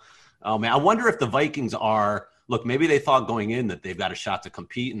awful. Oh man, I wonder if the Vikings are. Look, maybe they thought going in that they've got a shot to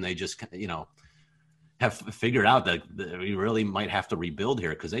compete, and they just have figured out that we really might have to rebuild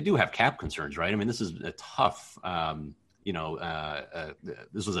here because they do have cap concerns, right? I mean, this is a tough,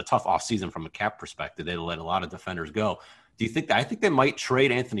 this was a tough offseason from a cap perspective. They let a lot of defenders go. Do you think I think they might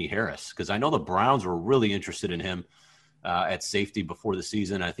trade Anthony Harris? Because I know the Browns were really interested in him at safety before the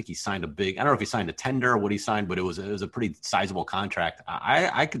season. I think he signed I don't know if he signed a tender or what he signed, but it was a pretty sizable contract.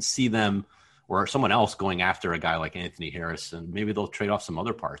 I could see them or someone else going after a guy like Anthony Harris, and maybe they'll trade off some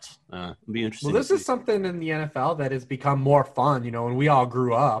other parts. It'd be interesting. Well, this is something in the NFL that has become more fun. When we all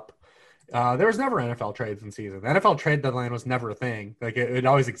grew up, there was never NFL trades in season. The NFL trade deadline was never a thing. Like it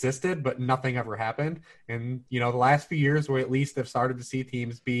always existed, but nothing ever happened. And, the last few years we at least have started to see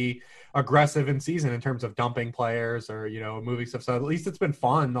teams be aggressive in season in terms of dumping players or, moving stuff. So at least it's been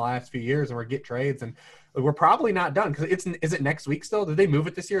fun the last few years and we're get trades, and we're probably not done because is it next week still? Did they move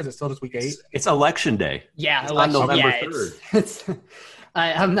it this year? Is it still just week 8? It's election day. Yeah. It's on November 3rd.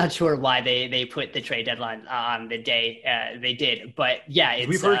 I'm not sure why they put the trade deadline on the day they did, but yeah,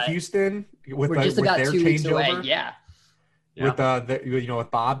 we've heard Houston with we're just about their 2 weeks away. changeover. Yeah. With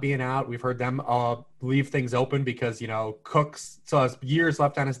with Bob being out, we've heard them leave things open because Cooks still has years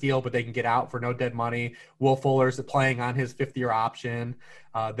left on his deal, but they can get out for no dead money. Will Fuller's playing on his 5th-year option.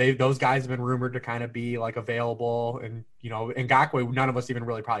 Those guys have been rumored to kind of be like available, and Ngakoue, none of us even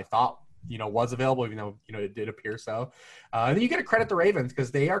really probably thought was available, even though it did appear so. And then you got to credit the Ravens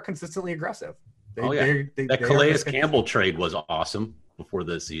because they are consistently aggressive. That Calais Campbell trade was awesome before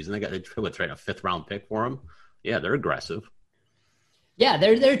the season. They trade a 5th-round pick for him. Yeah, they're aggressive. Yeah,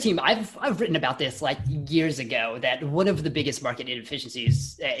 they're a team. I've written about this like years ago that one of the biggest market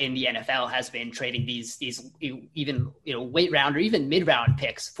inefficiencies in the NFL has been trading these even late round or even mid round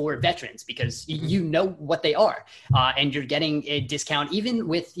picks for veterans because you know what they are, and you're getting a discount even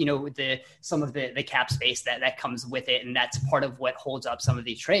with some of the cap space that comes with it, and that's part of what holds up some of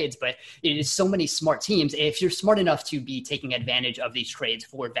these trades. But it is so many smart teams. If you're smart enough to be taking advantage of these trades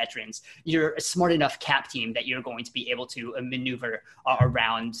for veterans, you're a smart enough cap team that you're going to be able to maneuver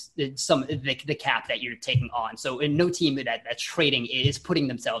around the cap that you're taking on. So no team that's trading is putting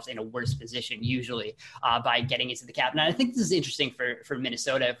themselves in a worse position usually by getting into the cap. And I think this is interesting for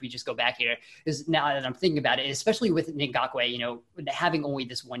Minnesota if we just go back here, is now that I'm thinking about it, especially with Ngakoue, having only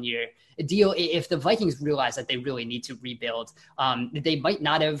this 1 year deal. If the Vikings realize that they really need to rebuild, they might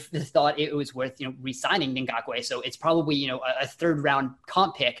not have thought it was worth re-signing Ngakoue. So it's probably a 3rd round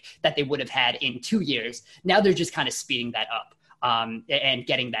comp pick that they would have had in 2 years. Now they're just kind of speeding that up. And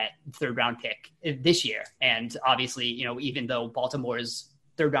getting that 3rd round pick this year. And obviously, even though Baltimore's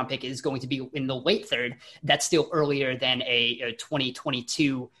 3rd round pick is going to be in the late 3rd, that's still earlier than a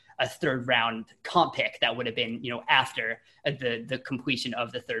 2022 a 3rd round comp pick that would have been, after the completion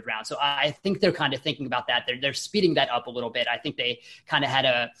of the 3rd round. So I think they're kind of thinking about that. They're speeding that up a little bit. I think they kind of had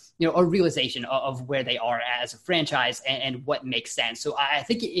a realization of where they are as a franchise and what makes sense. So I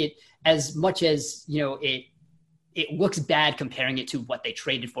think it as much as, it looks bad comparing it to what they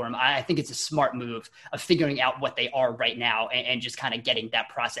traded for him. I think it's a smart move of figuring out what they are right now and just kind of getting that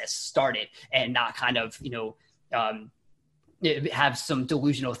process started and not kind of, have some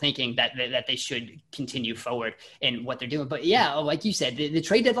delusional thinking that they should continue forward in what they're doing. But yeah, like you said, the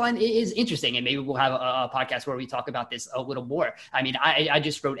trade deadline is interesting, and maybe we'll have a podcast where we talk about this a little more. I mean, I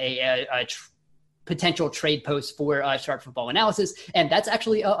just wrote a potential trade posts for Sharp Football Analysis, and that's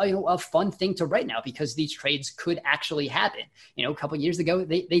actually a fun thing to write now because these trades could actually happen. A couple of years ago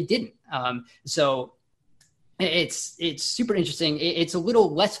they didn't. So it's super interesting. It's a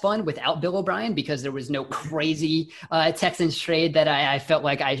little less fun without Bill O'Brien because there was no crazy Texans trade that I felt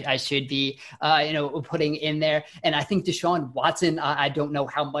like I should be putting in there. And I think Deshaun Watson, I don't know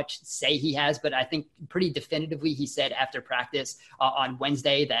how much say he has, but I think pretty definitively he said after practice on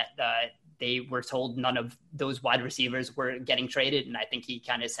Wednesday that they were told none of those wide receivers were getting traded. And I think he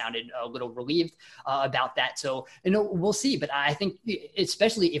kind of sounded a little relieved about that. So, we'll see. But I think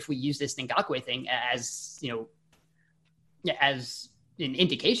especially if we use this Ngakoue thing as, as an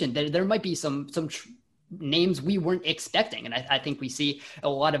indication that there might be some names we weren't expecting. And I think we see a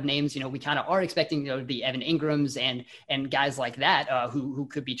lot of names, we kind of are expecting, the Evan Ingrams and guys like that who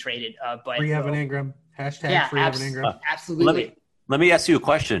could be traded. But free Evan Ingram, hashtag yeah, free Evan Ingram. Absolutely. Let me ask you a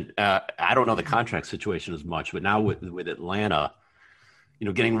question. I don't know the contract situation as much, but now with Atlanta,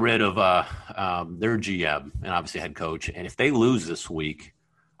 getting rid of their GM and obviously head coach, and if they lose this week,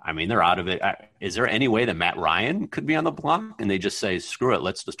 I mean, they're out of it. Is there any way that Matt Ryan could be on the block and they just say, screw it,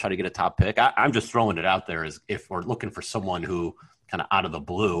 let's just try to get a top pick? I'm just throwing it out there as if we're looking for someone who kind of out of the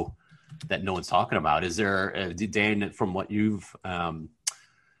blue that no one's talking about. Is there, Dan, from what you've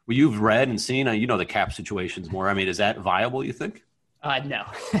read and seen, the cap situations more. I mean, is that viable, you think? No,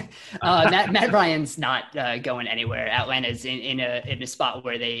 Matt Ryan's not going anywhere. Atlanta's in a spot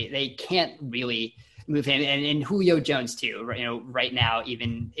where they can't really move him, and Julio Jones too. Right now,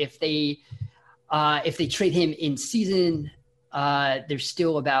 even if they trade him in season, there's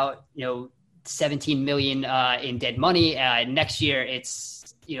still about 17 million in dead money. Next year,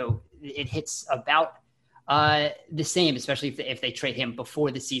 it's it hits about the same, especially if they trade him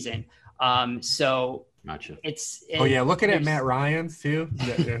before the season. So. Gotcha. Looking at Matt Ryan's too.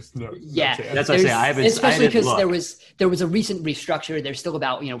 There's no yeah, that's what I say. I haven't, especially because there was a recent restructure. There's still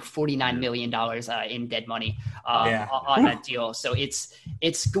about $49 million in dead money on that deal. So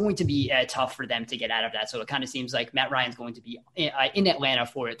it's going to be tough for them to get out of that. So it kind of seems like Matt Ryan's going to be in Atlanta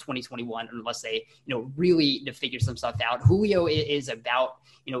for 2021 unless they really to figure some stuff out. Julio is about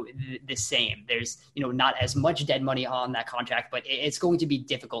the same. There's not as much dead money on that contract, but it's going to be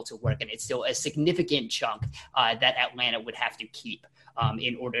difficult to work, and it's still a significant chunk that Atlanta would have to keep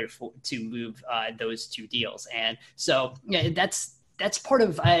in order to move those two deals. And so that's part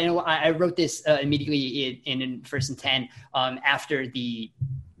of, I wrote this immediately in First and 10 after the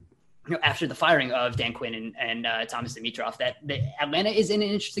firing of Dan Quinn and Thomas Dimitroff, that Atlanta is in an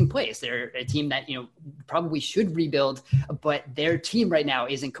interesting place. They're a team that, probably should rebuild, but their team right now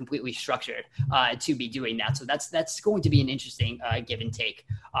isn't completely structured to be doing that. So that's going to be an interesting give and take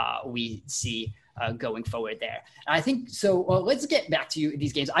we see going forward there. And I think so. Let's get back to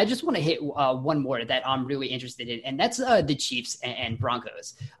these games. I just want to hit one more that I'm really interested in, and that's the Chiefs and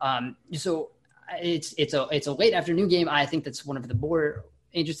Broncos. So it's a late afternoon game. I think that's one of the more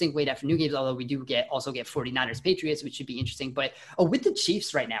interesting late afternoon games, although we do also get 49ers Patriots, which should be interesting. But with the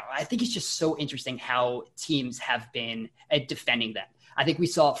Chiefs right now, I think it's just so interesting how teams have been defending them. I think we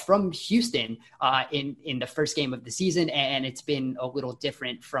saw from Houston in the first game of the season, and it's been a little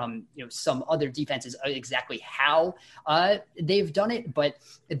different from some other defenses exactly how they've done it, but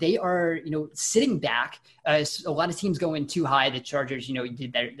they are sitting back. A lot of teams going too high. The Chargers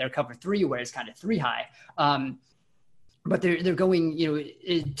did their cover 3, where it's kind of 3 high. But they're going,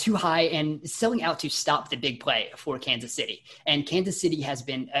 too high and selling out to stop the big play for Kansas City. And Kansas City has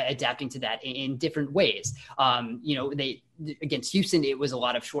been adapting to that in different ways. They against Houston, it was a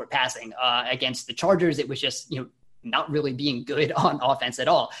lot of short passing. Against the Chargers, it was just, not really being good on offense at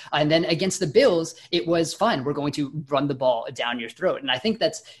all. And then against the Bills, it was fine. We're going to run the ball down your throat. And I think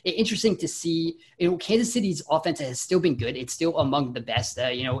that's interesting to see. Kansas City's offense has still been good. It's still among the best.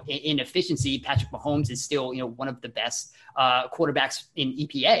 In efficiency, Patrick Mahomes is still, one of the best quarterbacks in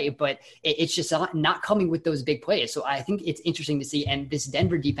EPA, but it's just not coming with those big plays. So I think it's interesting to see. And this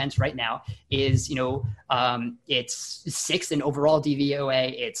Denver defense right now is, it's 6th in overall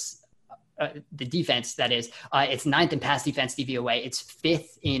DVOA. It's the defense, that is, it's 9th in pass defense DVOA. It's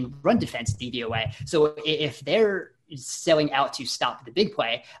 5th in run defense DVOA. So if they're selling out to stop the big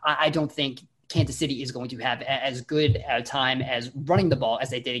play, I don't think Kansas City is going to have as good a time as running the ball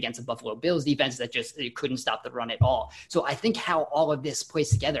as they did against the Buffalo Bills defense that just couldn't stop the run at all. So I think how all of this plays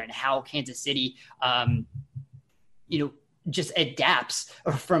together and how Kansas City, just adapts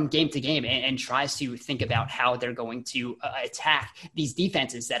from game to game and tries to think about how they're going to attack these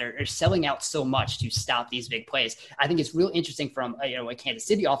defenses that are selling out so much to stop these big plays. I think it's real interesting from a Kansas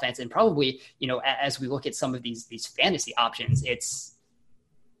City offense, and probably as we look at some of these fantasy options,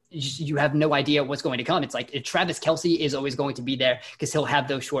 you have no idea what's going to come. It's like Travis Kelce is always going to be there because he'll have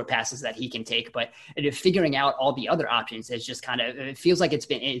those short passes that he can take. But figuring out all the other options is just it feels like it's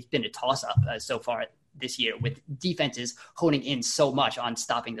been a toss up so far this year, with defenses honing in so much on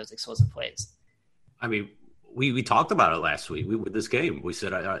stopping those explosive plays. I mean, we talked about it last week with this game. We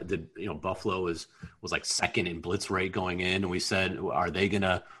said, Buffalo was like 2nd in blitz rate going in. And we said, are they going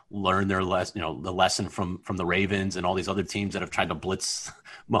to learn their lesson, the lesson from the Ravens and all these other teams that have tried to blitz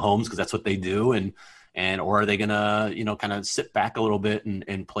Mahomes, because that's what they do. Or are they going to, kind of sit back a little bit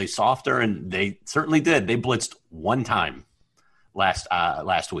and play softer? And they certainly did. They blitzed one time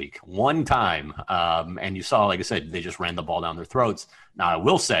last week, one time. And you saw, like I said, they just ran the ball down their throats. Now, I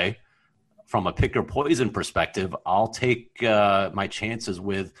will say, from a pick or poison perspective, I'll take my chances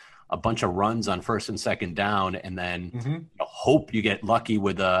with a bunch of runs on first and second down, and then hope you get lucky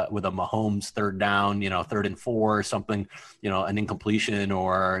with a Mahomes third down, 3rd and 4 or something, an incompletion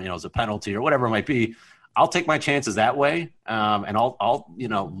or, it's a penalty or whatever it might be. I'll take my chances that way. And I'll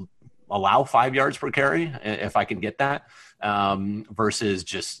allow 5 yards per carry if I can get that, versus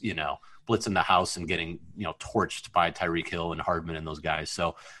just, blitzing the house and getting, torched by Tyreek Hill and Hardman and those guys.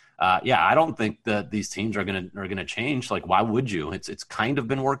 So, I don't think that these teams are gonna change. Like, why would you? It's kind of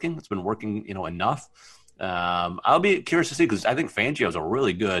been working. It's been working, enough. I'll be curious to see, because I think Fangio is a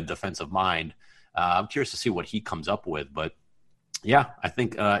really good defensive mind. I'm curious to see what he comes up with. But yeah, I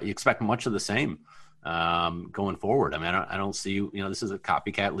think you expect much of the same going forward. I mean, I don't see, this is a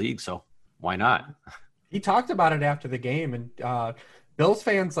copycat league, so why not? He talked about it after the game, and Bills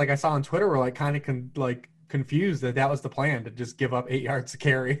fans, like I saw on Twitter, were like kind of confused that was the plan, to just give up 8 yards to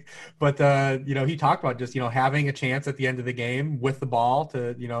carry. But he talked about just having a chance at the end of the game with the ball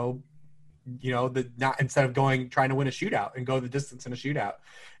to not, instead of trying to win a shootout and go the distance in a shootout.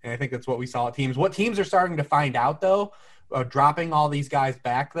 And I think that's what we saw at teams. What teams are starting to find out, though, dropping all these guys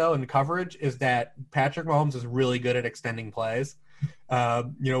back, though, in coverage, is that Patrick Mahomes is really good at extending plays.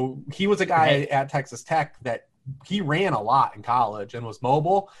 He was a guy at Texas Tech that he ran a lot in college and was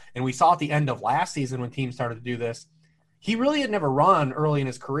mobile. And we saw at the end of last season, when teams started to do this, he really had never run early in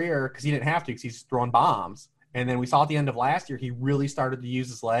his career because he didn't have to, because he's throwing bombs. And then we saw at the end of last year, he really started to use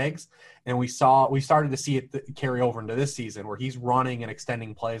his legs. And we started to see it carry over into this season, where he's running and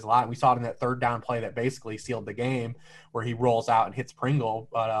extending plays a lot. And we saw it in that third down play that basically sealed the game, where he rolls out and hits Pringle.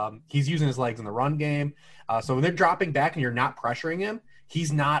 But he's using his legs in the run game. So when they're dropping back and you're not pressuring him,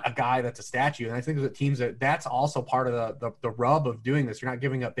 he's not a guy that's a statue. And I think that teams, that's also part of the rub of doing this. You're not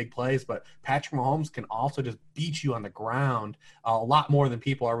giving up big plays, but Patrick Mahomes can also just beat you on the ground a lot more than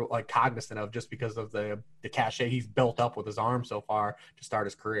people are like cognizant of, just because of the cachet he's built up with his arm so far to start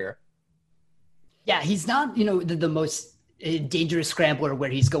his career. Yeah, he's not, the most dangerous scrambler where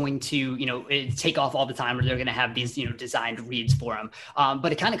he's going to, take off all the time, or they're going to have these, designed reads for him.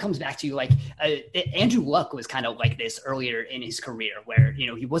 But it kind of comes back to Andrew Luck was kind of like this earlier in his career, where,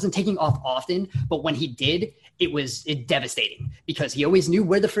 he wasn't taking off often, but when he did, it was devastating, because he always knew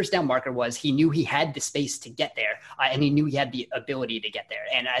where the first down marker was. He knew he had the space to get there, and he knew he had the ability to get there.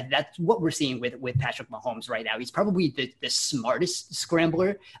 And that's what we're seeing with Patrick Mahomes right now. He's probably the smartest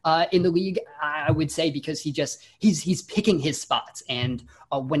scrambler in the league, I would say, because he's picking his spots, and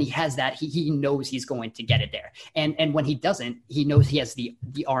when he has that, he knows he's going to get it there, and when he doesn't, he knows he has the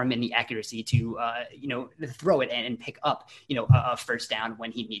arm and the accuracy to throw it and pick up a first down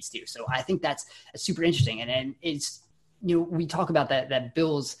when he needs to. So I think that's super interesting, and it's we talk about that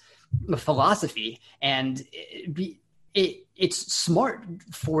Bills philosophy, and it's smart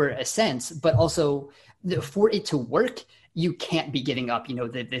for a sense, but also for it to work, you can't be giving up, the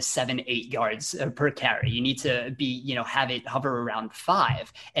 7-8 yards per carry. You need to be, have it hover around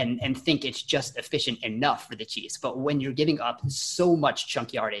 5 and think it's just efficient enough for the Chiefs. But when you're giving up so much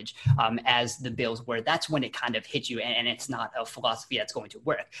chunk yardage as the Bills were, that's when it kind of hits you, and it's not a philosophy that's going to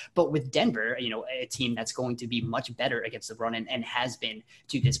work. But with Denver, a team that's going to be much better against the run and has been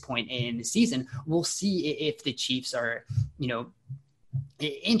to this point in the season, we'll see if the Chiefs are,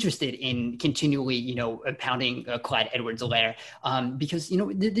 interested in continually, pounding Clyde Edwards-Helaire, because,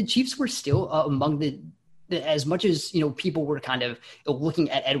 the Chiefs were still among the as much as, people were kind of looking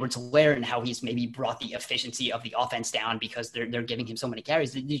at Edwards-Helaire and how he's maybe brought the efficiency of the offense down because they're giving him so many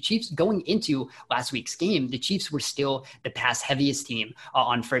carries. The Chiefs, going into last week's game, the Chiefs were still the pass heaviest team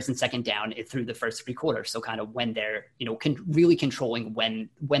on first and second down through the first 3 quarters. So kind of when they're, really controlling when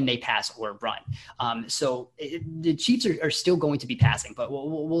they pass or run. So the Chiefs are still going to be passing, but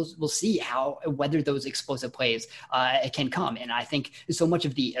we'll see whether those explosive plays can come. And I think so much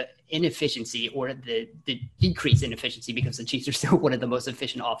of the inefficiency or the decrease in efficiency, because the Chiefs are still one of the most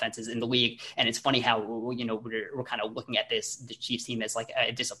efficient offenses in the league. And it's funny how, we're kind of looking at the Chiefs team as like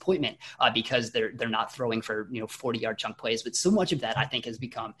a disappointment because they're not throwing for, 40-yard chunk plays. But so much of that, I think, has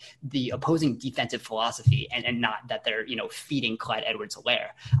become the opposing defensive philosophy and not that they're, feeding Clyde Edwards-Helaire.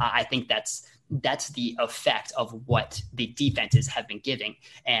 I think that's the effect of what the defenses have been giving,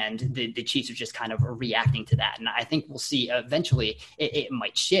 and the Chiefs are just kind of reacting to that. And I think we'll see eventually it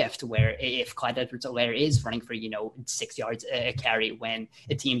might shift, where if Clyde Edwards-Helaire is running for 6 yards a carry when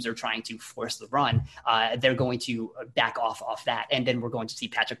the teams are trying to force the run, they're going to back off that, and then we're going to see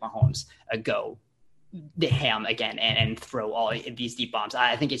Patrick Mahomes go the ham again and throw all these deep bombs.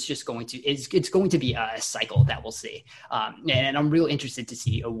 I think it's just going to be a cycle that we'll see. And I'm real interested to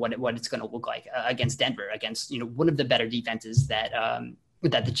see what it's going to look like against Denver, against, one of the better defenses that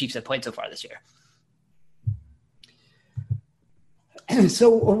that the Chiefs have played so far this year. So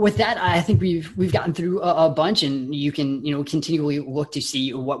with that, I think we've gotten through a bunch, and you can, continually look to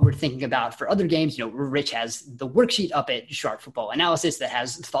see what we're thinking about for other games. Rich has the worksheet up at Sharp Football Analysis that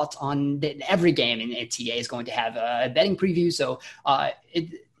has thoughts on every game, and TA is going to have a betting preview. So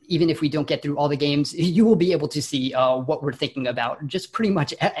even if we don't get through all the games, you will be able to see what we're thinking about just pretty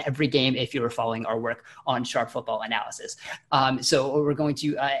much every game if you're following our work on Sharp Football Analysis. So we're going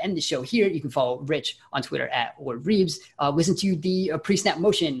to end the show here. You can follow Rich on Twitter at Lord Reeves. Listen to the Pre-Snap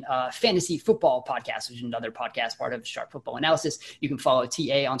Motion Fantasy Football Podcast, which is another podcast part of Sharp Football Analysis. You can follow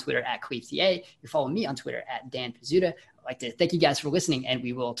TA on Twitter at CleveTA. You can follow me on Twitter at Dan Pizzuta. I'd like to thank you guys for listening, and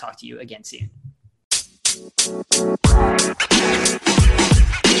we will talk to you again soon.